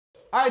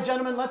All right,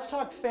 gentlemen, let's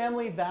talk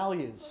family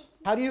values.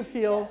 How do you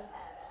feel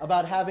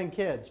about having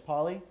kids,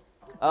 Pauly?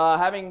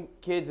 Having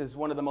kids is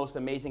one of the most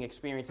amazing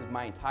experiences of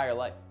my entire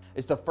life.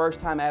 It's the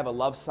first time I ever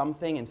loved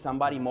something and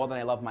somebody more than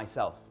I love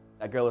myself.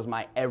 That girl is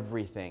my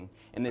everything.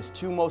 And there's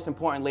two most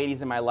important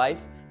ladies in my life,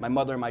 my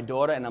mother and my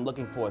daughter, and I'm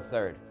looking for a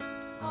third.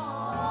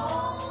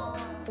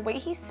 The way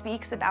he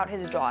speaks about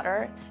his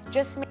daughter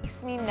just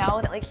makes me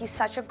know that like he's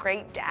such a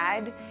great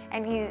dad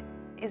and he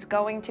is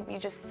going to be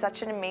just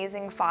such an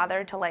amazing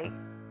father to like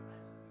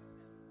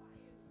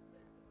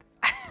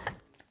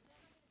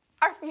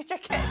our future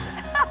kids.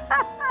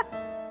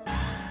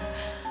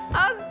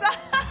 I'm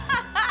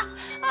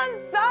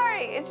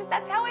sorry. It's just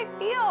that's how I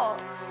feel.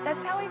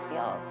 That's how I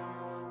feel.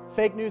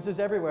 Fake news is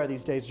everywhere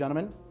these days,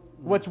 gentlemen.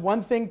 What's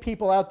one thing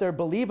people out there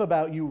believe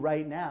about you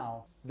right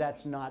now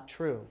that's not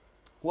true?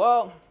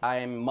 Well, I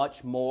am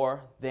much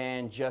more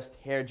than just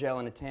hair gel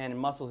and a tan and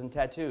muscles and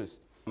tattoos.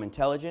 I'm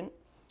intelligent.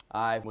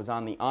 I was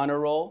on the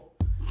honor roll.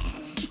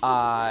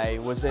 I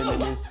was in the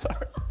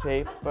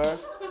newspaper.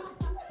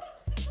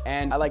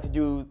 And I like to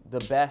do the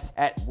best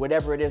at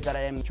whatever it is that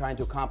I am trying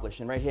to accomplish.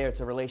 And right here, it's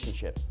a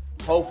relationship.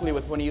 Hopefully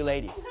with one of you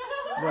ladies.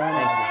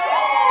 Thank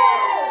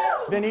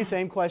you. Vinny,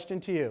 same question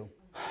to you.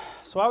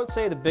 So I would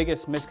say the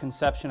biggest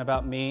misconception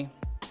about me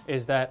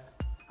is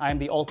that I am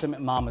the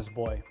ultimate mama's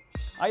boy.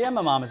 I am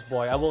a mama's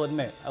boy, I will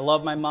admit. I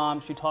love my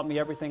mom, she taught me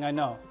everything I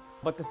know.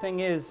 But the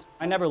thing is,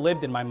 I never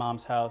lived in my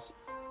mom's house.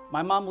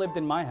 My mom lived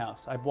in my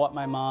house. I bought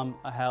my mom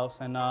a house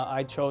and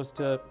I chose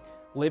to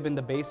live in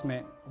the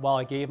basement while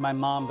I gave my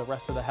mom the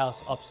rest of the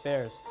house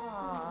upstairs.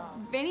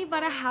 Vinny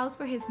bought a house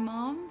for his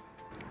mom.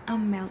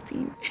 I'm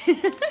melting.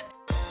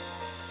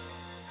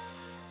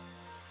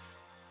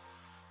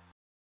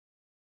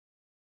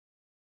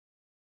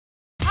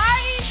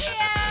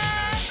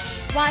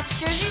 Watch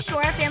Jersey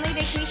Shore Family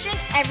Vacation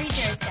every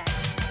Thursday.